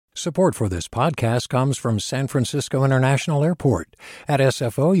Support for this podcast comes from San Francisco International Airport. At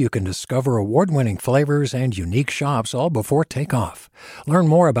SFO, you can discover award-winning flavors and unique shops all before takeoff. Learn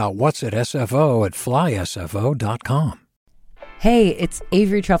more about what's at SFO at flysfo.com. Hey, it's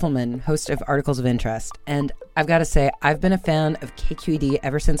Avery Trufelman, host of Articles of Interest, and I've got to say, I've been a fan of KQED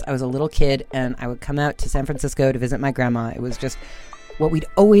ever since I was a little kid, and I would come out to San Francisco to visit my grandma. It was just what we'd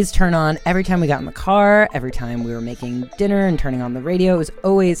always turn on every time we got in the car, every time we were making dinner and turning on the radio. It was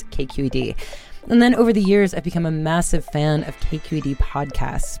always KQED. And then over the years, I've become a massive fan of KQED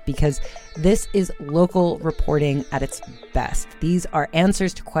podcasts because this is local reporting at its best. These are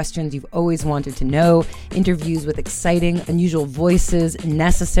answers to questions you've always wanted to know, interviews with exciting, unusual voices,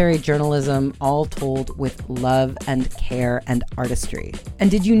 necessary journalism, all told with love and care and artistry. And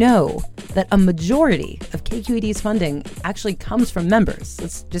did you know that a majority of KQED's funding actually comes from members?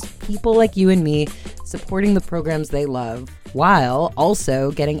 It's just people like you and me supporting the programs they love, while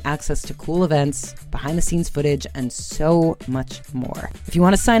also getting access to cool events, behind-the-scenes footage, and so much more. If you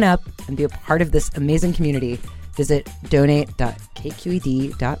want to sign up and be a part of this amazing community, visit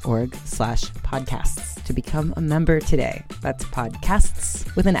donate.kqed.org/podcasts to become a member today. That's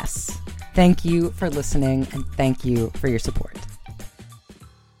podcasts with an S. Thank you for listening, and thank you for your support.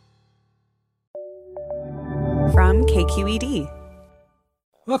 From KQED.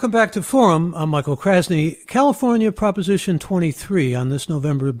 Welcome back to Forum. I'm Michael Krasny. California Proposition 23 on this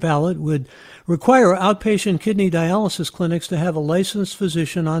November ballot would require outpatient kidney dialysis clinics to have a licensed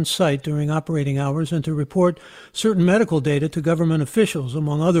physician on site during operating hours and to report certain medical data to government officials,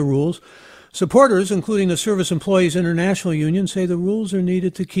 among other rules. Supporters, including the Service Employees International Union, say the rules are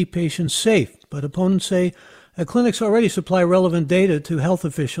needed to keep patients safe, but opponents say that clinics already supply relevant data to health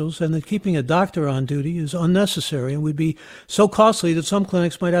officials and that keeping a doctor on duty is unnecessary and would be so costly that some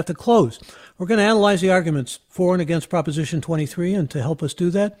clinics might have to close. We're going to analyze the arguments for and against Proposition 23, and to help us do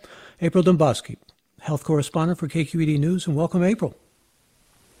that, April Dombosky, health correspondent for KQED News, and welcome, April.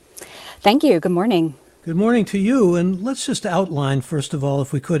 Thank you. Good morning. Good morning to you, and let's just outline, first of all,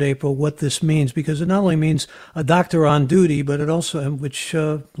 if we could, April, what this means, because it not only means a doctor on duty, but it also, which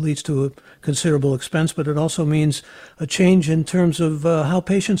leads to a considerable expense, but it also means a change in terms of how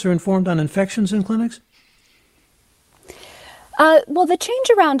patients are informed on infections in clinics? Well, the change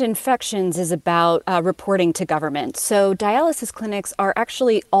around infections is about reporting to government. So dialysis clinics are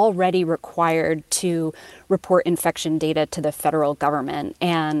actually already required to report infection data to the federal government.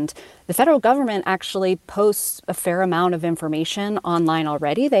 And the federal government actually posts a fair amount of information online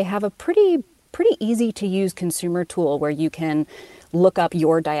already. They have a pretty easy to use consumer tool where you can look up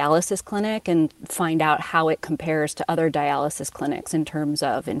your dialysis clinic and find out how it compares to other dialysis clinics in terms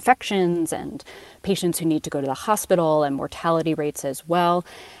of infections and patients who need to go to the hospital and mortality rates as well.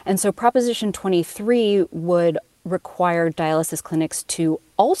 And so Proposition 23 would require dialysis clinics to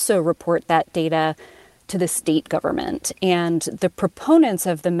also report that data to the state government. And the proponents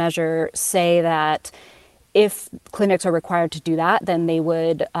of the measure say that if clinics are required to do that, then they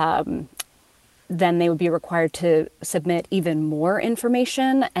would be required to submit even more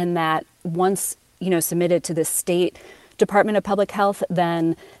information, and that once, submitted to the state Department of Public Health,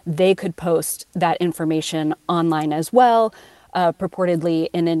 then they could post that information online as well, purportedly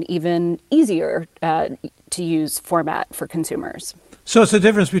in an even easier to use format for consumers. So it's a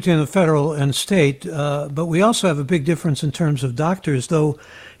difference between the federal and state, but we also have a big difference in terms of doctors, though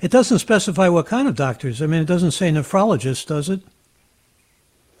it doesn't specify what kind of doctors. I mean, it doesn't say nephrologist, does it?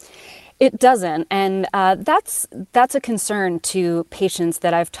 It doesn't, and that's a concern to patients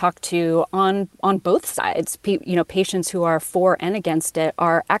that I've talked to on both sides. Patients who are for and against it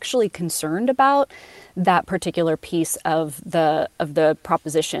are actually concerned about that particular piece of the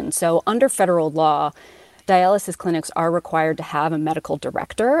proposition. So under federal law, dialysis clinics are required to have a medical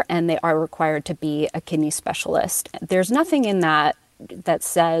director, and they are required to be a kidney specialist. There's nothing in that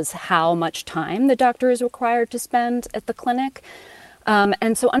says how much time the doctor is required to spend at the clinic.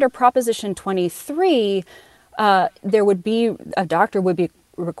 And so under Proposition 23, a doctor would be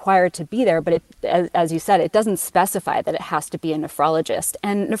required to be there, but as you said, it doesn't specify that it has to be a nephrologist.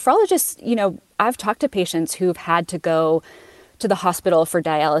 And nephrologists, I've talked to patients who've had to go to the hospital for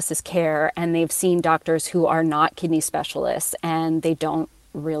dialysis care, and they've seen doctors who are not kidney specialists, and they don't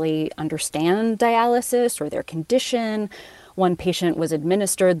really understand dialysis or their condition. One patient was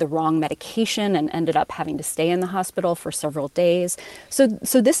administered the wrong medication and ended up having to stay in the hospital for several days. So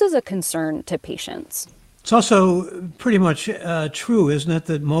this is a concern to patients. It's also pretty much true, isn't it,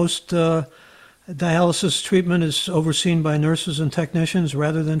 that most dialysis treatment is overseen by nurses and technicians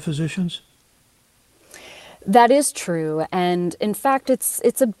rather than physicians? That is true. And in fact,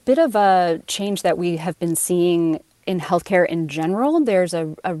 it's a bit of a change that we have been seeing in healthcare in general, there's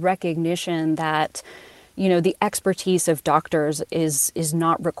a recognition that, the expertise of doctors is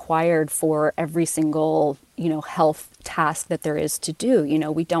not required for every single, health task that there is to do.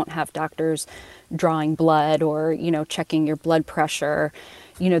 We don't have doctors drawing blood or, checking your blood pressure.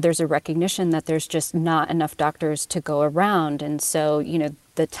 There's a recognition that there's just not enough doctors to go around. And so,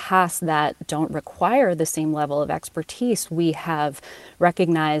 the tasks that don't require the same level of expertise, we have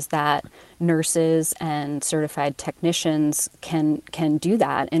recognized that nurses and certified technicians can do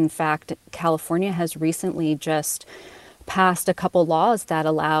that. In fact, California has recently just passed a couple laws that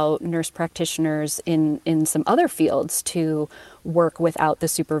allow nurse practitioners in some other fields to work without the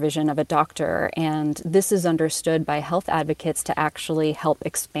supervision of a doctor. And this is understood by health advocates to actually help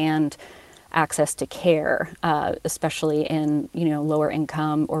expand access to care, especially in lower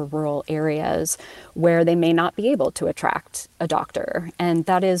income or rural areas where they may not be able to attract a doctor. And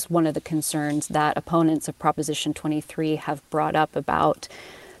that is one of the concerns that opponents of Proposition 23 have brought up about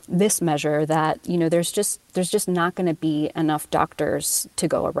this measure, that there's just not going to be enough doctors to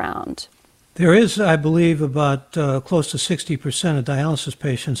go around. There is, I believe, about close to 60% of dialysis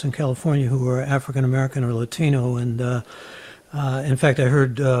patients in California who are African American or Latino, and in fact, I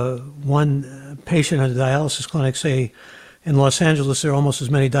heard one patient at a dialysis clinic say in Los Angeles there are almost as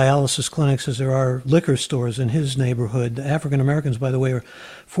many dialysis clinics as there are liquor stores in his neighborhood. African Americans, by the way, are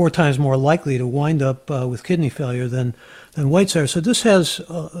 4 times more likely to wind up with kidney failure than whites are. So this has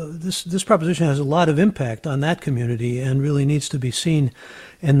this proposition has a lot of impact on that community and really needs to be seen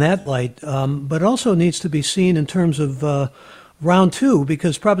in that light, but also needs to be seen in terms of Round 2,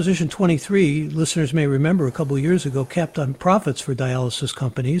 because Proposition 23, listeners may remember a couple of years ago, capped on profits for dialysis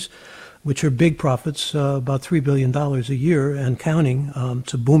companies, which are big profits, about $3 billion a year and counting.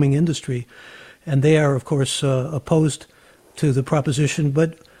 It's a booming industry. And they are, of course, opposed to the proposition.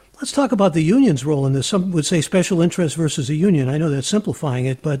 But let's talk about the union's role in this. Some would say special interest versus a union. I know that's simplifying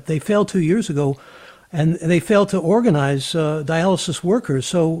it, but they failed 2 years ago, and they failed to organize dialysis workers.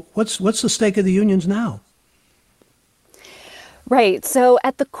 So what's the stake of the unions now? Right. So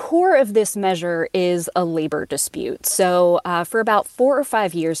at the core of this measure is a labor dispute. So for about 4 or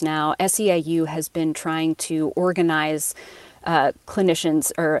 5 years now, SEIU has been trying to organize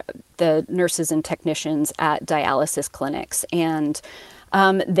clinicians, or the nurses and technicians at dialysis clinics. And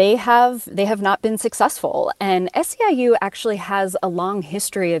they have not been successful. And SEIU actually has a long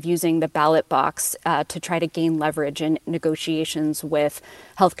history of using the ballot box to try to gain leverage in negotiations with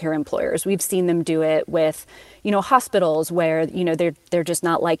healthcare employers. We've seen them do it with, hospitals where, they're just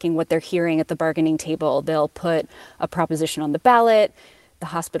not liking what they're hearing at the bargaining table. They'll put a proposition on the ballot, the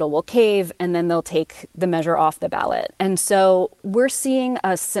hospital will cave, and then they'll take the measure off the ballot. And so we're seeing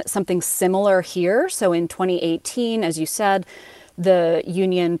something similar here. So in 2018, as you said, the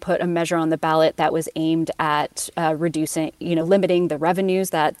union put a measure on the ballot that was aimed at limiting the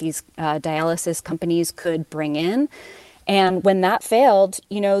revenues that these dialysis companies could bring in. And when that failed,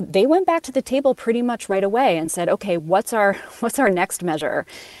 they went back to the table pretty much right away and said, okay, what's our next measure?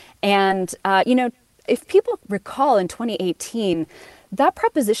 And, if people recall, in 2018, that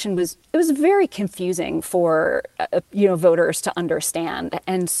proposition was very confusing for, voters to understand.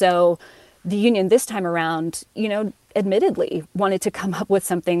 And so the union this time around, admittedly wanted to come up with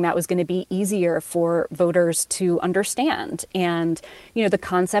something that was going to be easier for voters to understand. And, the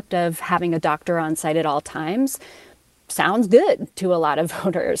concept of having a doctor on site at all times sounds good to a lot of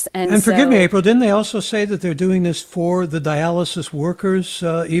voters. And forgive me, April, didn't they also say that they're doing this for the dialysis workers,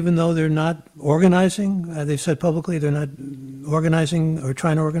 even though they're not organizing? They've said publicly they're not organizing or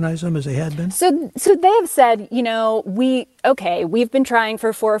trying to organize them as they had been? So they have said, we've been trying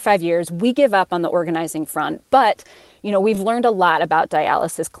for 4 or 5 years. We give up on the organizing front, but we've learned a lot about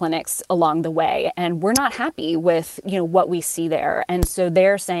dialysis clinics along the way, and we're not happy with, what we see there. And so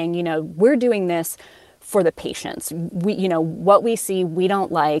they're saying, we're doing this for the patients. What we see, we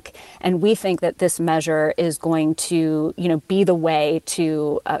don't like, and we think that this measure is going to, be the way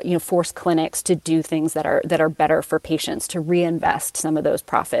to, force clinics to do things that are better for patients, to reinvest some of those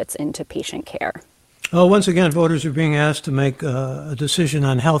profits into patient care. Well, once again, voters are being asked to make a decision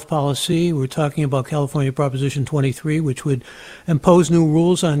on health policy. We're talking about California Proposition 23, which would impose new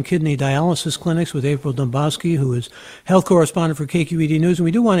rules on kidney dialysis clinics, with April Dombosky, who is health correspondent for KQED News. And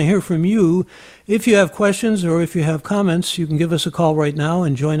we do want to hear from you. If you have questions or if you have comments, you can give us a call right now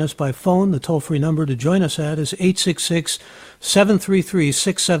and join us by phone. The toll-free number to join us at is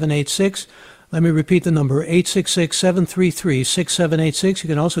 866-733-6786. Let me repeat the number, 866-733-6786. You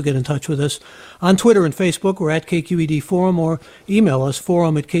can also get in touch with us on Twitter and Facebook. We're at KQED Forum, or email us,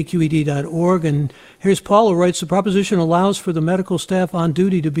 forum@kqed.org. And here's Paul, who writes, the proposition allows for the medical staff on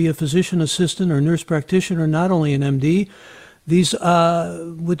duty to be a physician assistant or nurse practitioner, not only an MD. These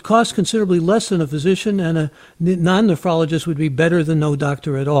would cost considerably less than a physician, and a non-nephrologist would be better than no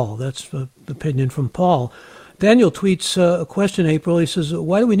doctor at all. That's the opinion from Paul. Daniel tweets a question, April. He says,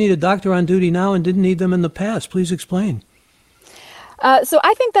 why do we need a doctor on duty now and didn't need them in the past? Please explain. So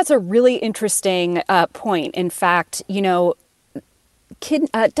I think that's a really interesting point. In fact, dialysis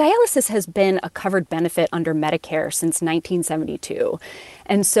has been a covered benefit under Medicare since 1972.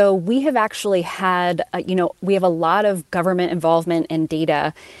 And so we have actually had, we have a lot of government involvement and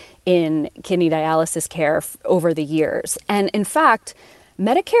data in kidney dialysis care over the years. And in fact,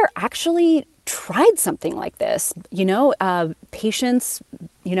 Medicare actually tried something like this. Patients,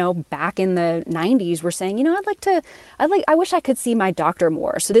 back in the 90s were saying, I wish I could see my doctor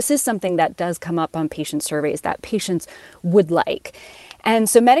more. So this is something that does come up on patient surveys that patients would like. And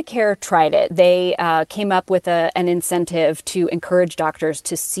so Medicare tried it. They came up with an incentive to encourage doctors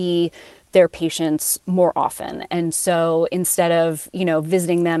to see their patients more often. And so instead of,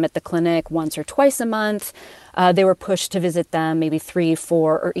 visiting them at the clinic once or twice a month, they were pushed to visit them maybe 3,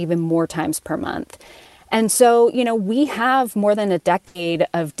 4, or even more times per month. And so, we have more than a decade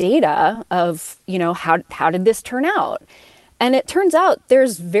of data of, how did this turn out? And it turns out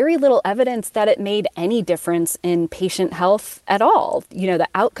there's very little evidence that it made any difference in patient health at all. The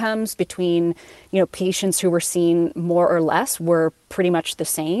outcomes between, patients who were seen more or less were pretty much the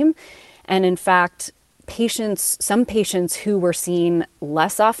same. And in fact, some patients who were seen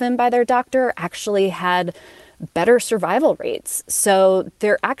less often by their doctor actually had better survival rates. So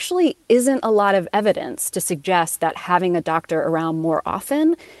there actually isn't a lot of evidence to suggest that having a doctor around more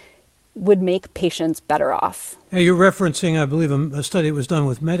often would make patients better off. Now, you're referencing, I believe, a study that was done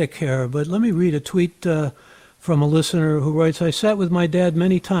with Medicare, but let me read a tweet from a listener who writes, I sat with my dad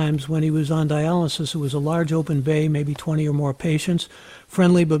many times when he was on dialysis. It was a large open bay, maybe 20 or more patients,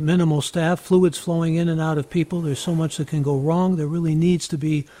 friendly but minimal staff, fluids flowing in and out of people. There's so much that can go wrong. There really needs to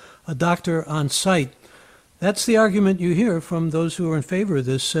be a doctor on site. That's the argument you hear from those who are in favor of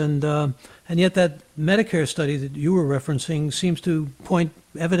this, and yet that Medicare study that you were referencing seems to point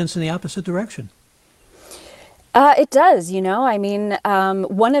evidence in the opposite direction. It does,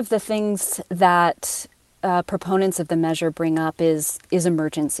 one of the things that proponents of the measure bring up is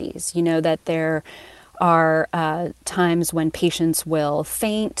emergencies. That there are times when patients will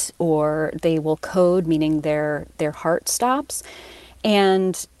faint or they will code, meaning their heart stops.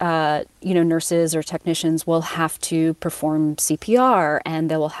 And, nurses or technicians will have to perform CPR and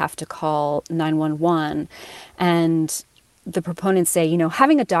they will have to call 911. And the proponents say,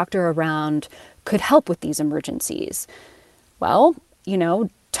 having a doctor around could help with these emergencies. Well,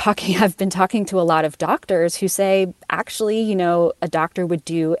 I've been talking to a lot of doctors who say, actually, a doctor would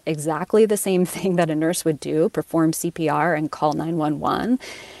do exactly the same thing that a nurse would do, perform CPR and call 911.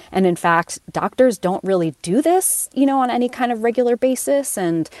 And in fact, doctors don't really do this, on any kind of regular basis.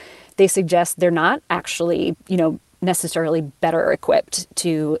 And they suggest they're not actually, necessarily better equipped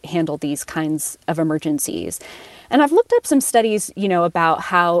to handle these kinds of emergencies. And I've looked up some studies, about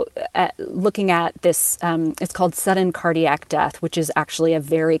how looking at this, it's called sudden cardiac death, which is actually a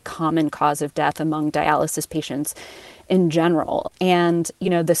very common cause of death among dialysis patients in general. And,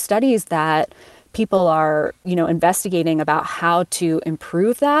 the studies that people are, investigating about how to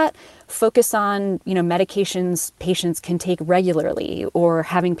improve that focus on, medications patients can take regularly, or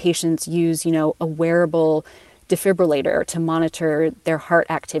having patients use, a wearable defibrillator to monitor their heart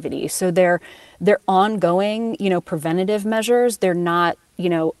activity. So they're ongoing, preventative measures. They're not,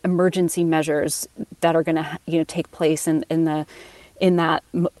 emergency measures that are going to, take place in that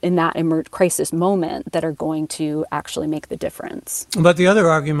crisis moment that are going to actually make the difference. But the other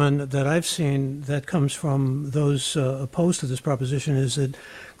argument that I've seen that comes from those opposed to this proposition is that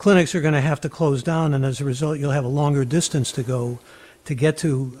clinics are going to have to close down, and as a result, you'll have a longer distance to go to get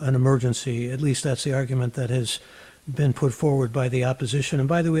to an emergency. At least that's the argument that has been put forward by the opposition. And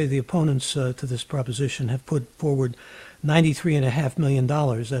by the way, the opponents to this proposition have put forward $93.5 million.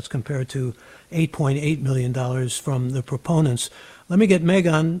 That's compared to $8.8 million from the proponents. Let me get Meg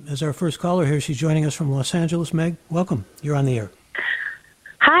on as our first caller here. She's joining us from Los Angeles. Meg, welcome. You're on the air.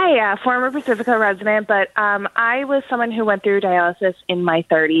 Hi, former Pacifica resident, but I was someone who went through dialysis in my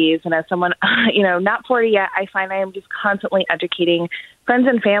 30s, and as someone, not 40 yet, I find I am just constantly educating friends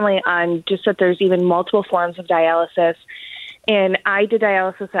and family on just that there's even multiple forms of dialysis, And I did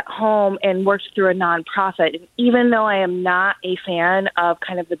dialysis at home and worked through a nonprofit. And even though I am not a fan of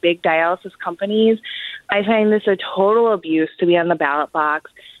kind of the big dialysis companies, I find this a total abuse to be on the ballot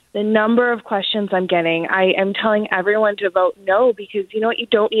box. The number of questions I'm getting, I am telling everyone to vote no, because you know what? You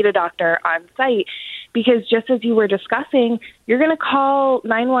don't need a doctor on site, because just as you were discussing, you're going to call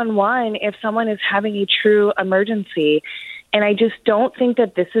 911 if someone is having a true emergency. And I just don't think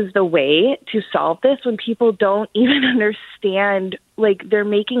that this is the way to solve this when people don't even understand, like, they're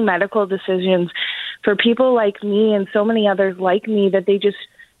making medical decisions for people like me and so many others like me that they just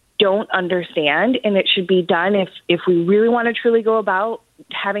don't understand. And it should be done if we really want to truly go about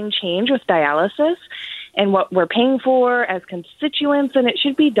having change with dialysis and what we're paying for as constituents, and it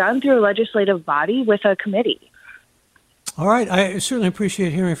should be done through a legislative body with a committee. All right. I certainly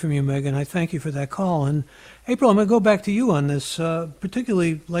appreciate hearing from you, Megan. I thank you for that call. And April, I'm going to go back to you on this.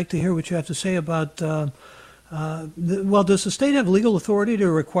 Particularly like to hear what you have to say about, does the state have legal authority to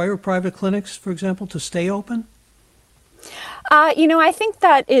require private clinics, for example, to stay open? I think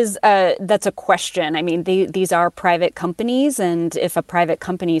that's a question. I mean, these are private companies, and if a private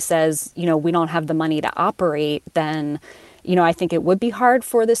company says, we don't have the money to operate, then, I think it would be hard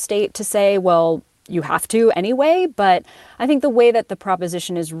for the state to say, well, you have to anyway. But I think the way that the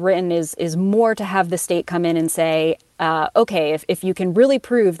proposition is written is more to have the state come in and say, okay, if you can really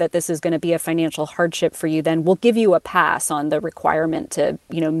prove that this is going to be a financial hardship for you, then we'll give you a pass on the requirement to,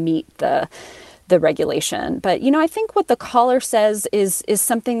 meet the regulation. But, I think what the caller says is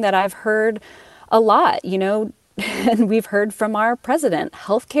something that I've heard a lot, and we've heard from our president.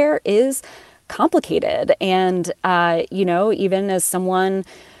 Healthcare is complicated. And, even as someone,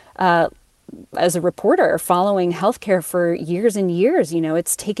 as a reporter following healthcare for years and years,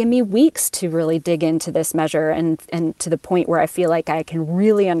 it's taken me weeks to really dig into this measure and to the point where I feel like I can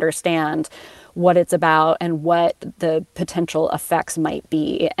really understand what it's about and what the potential effects might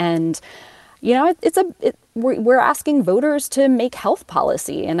be. And we're asking voters to make health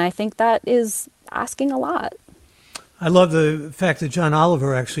policy, and I think that is asking a lot. I love the fact that John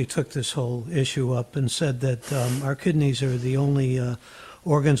Oliver actually took this whole issue up and said that our kidneys are the only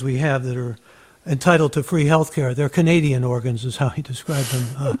organs we have that are entitled to free health care. They're Canadian organs, is how he described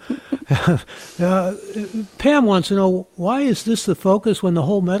them. Pam wants to know, why is this the focus when the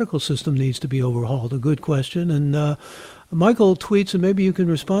whole medical system needs to be overhauled? A good question. And Michael tweets, and maybe you can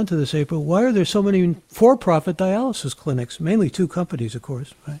respond to this, April, why are there so many for-profit dialysis clinics? Mainly two companies, of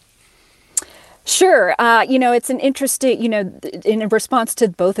course, right? Sure. It's an interesting, in response to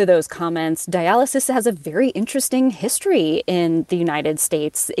both of those comments, dialysis has a very interesting history in the United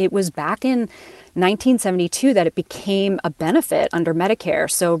States. It was back in 1972 that it became a benefit under Medicare.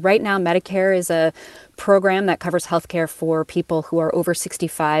 So right now, Medicare is a program that covers healthcare for people who are over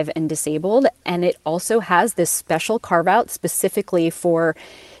 65 and disabled. And it also has this special carve out specifically for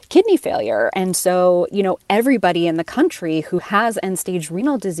kidney failure. And so, everybody in the country who has end-stage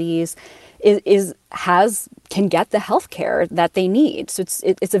renal disease can get the health care that they need. So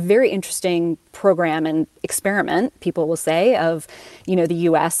it's a very interesting program and experiment, people will say, of, the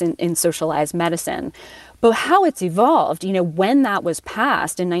U.S. in socialized medicine. But how it's evolved, when that was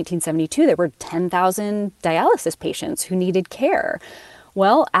passed in 1972, there were 10,000 dialysis patients who needed care.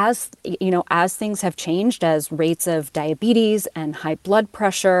 Well, as things have changed, as rates of diabetes and high blood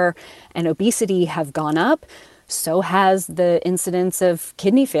pressure and obesity have gone up, so has the incidence of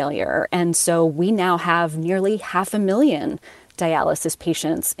kidney failure. And so we now have nearly 500,000 dialysis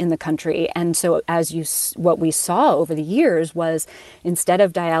patients in the country. And so what we saw over the years was, instead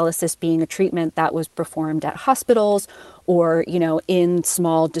of dialysis being a treatment that was performed at hospitals or, in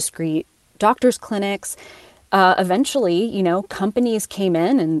small, discrete doctors' clinics, eventually, companies came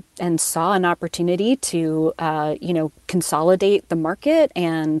in and saw an opportunity to, consolidate the market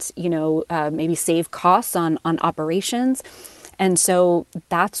and, maybe save costs on operations. And so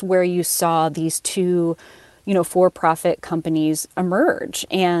that's where you saw these two, for-profit companies emerge.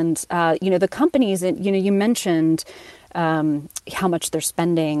 And, the companies, you mentioned how much they're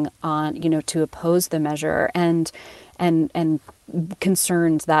spending on, to oppose the measure and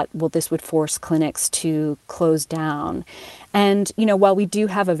concerns that, this would force clinics to close down. And, while we do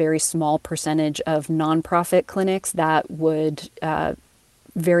have a very small percentage of nonprofit clinics that would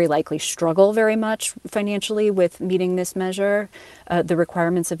very likely struggle very much financially with meeting this measure, the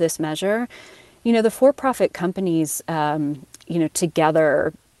requirements of this measure, the for-profit companies,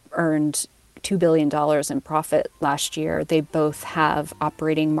 together earned $2 billion in profit last year. They both have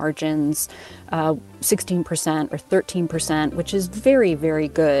operating margins, 16% or 13%, which is very, very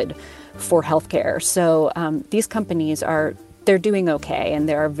good for healthcare. So these companies they're doing okay, and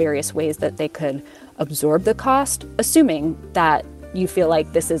there are various ways that they could absorb the cost, assuming that you feel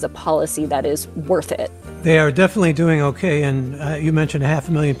like this is a policy that is worth it. They are definitely doing okay, and you mentioned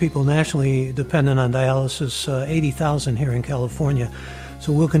 500,000 people nationally dependent on dialysis, 80,000 here in California.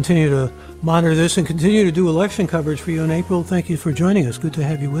 So we'll continue to monitor this and continue to do election coverage for you in April. Thank you for joining us. Good to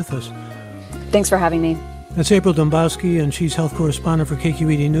have you with us. Thanks for having me. That's April Dombowski, and she's health correspondent for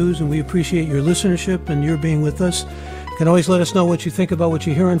KQED News, and we appreciate your listenership and your being with us. You can always let us know what you think about what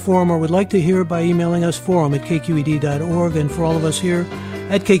you hear on Forum or would like to hear by emailing us, forum@kqed.org. And for all of us here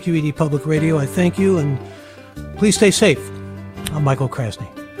at KQED Public Radio, I thank you, and please stay safe. I'm Michael Krasny.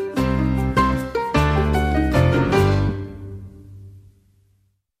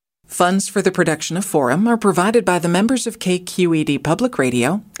 Funds for the production of Forum are provided by the members of KQED Public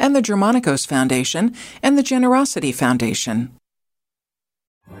Radio and the Germanicos Foundation and the Generosity Foundation.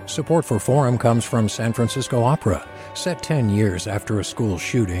 Support for Forum comes from San Francisco Opera. Set 10 years after a school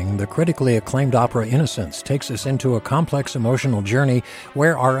shooting, the critically acclaimed opera Innocence takes us into a complex emotional journey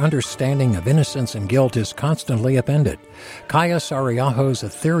where our understanding of innocence and guilt is constantly upended. Kaya Sariaho's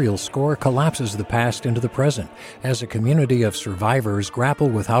ethereal score collapses the past into the present as a community of survivors grapple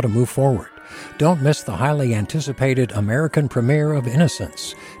with how to move forward. Don't miss the highly anticipated American premiere of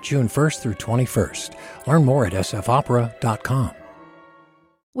Innocence, June 1st through 21st. Learn more at sfopera.com.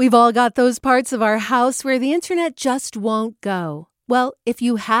 We've all got those parts of our house where the internet just won't go. Well, if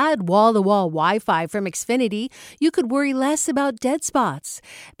you had wall-to-wall Wi-Fi from Xfinity, you could worry less about dead spots.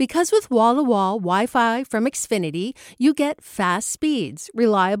 Because with wall-to-wall Wi-Fi from Xfinity, you get fast speeds,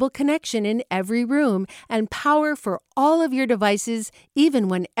 reliable connection in every room, and power for all of your devices, even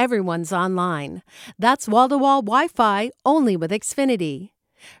when everyone's online. That's wall-to-wall Wi-Fi only with Xfinity.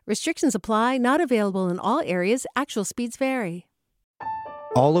 Restrictions apply, not available in all areas. Actual speeds vary.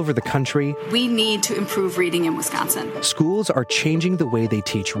 All over the country, we need to improve reading in Wisconsin. Schools are changing the way they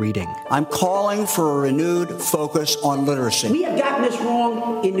teach reading. I'm calling for a renewed focus on literacy. We have gotten this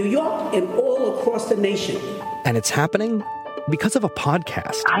wrong in New York and all across the nation. And it's happening because of a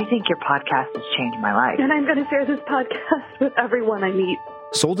podcast. I think your podcast has changed my life. And I'm going to share this podcast with everyone I meet.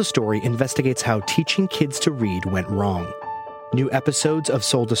 Sold a Story investigates how teaching kids to read went wrong. New episodes of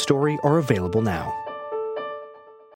Sold a Story are available now.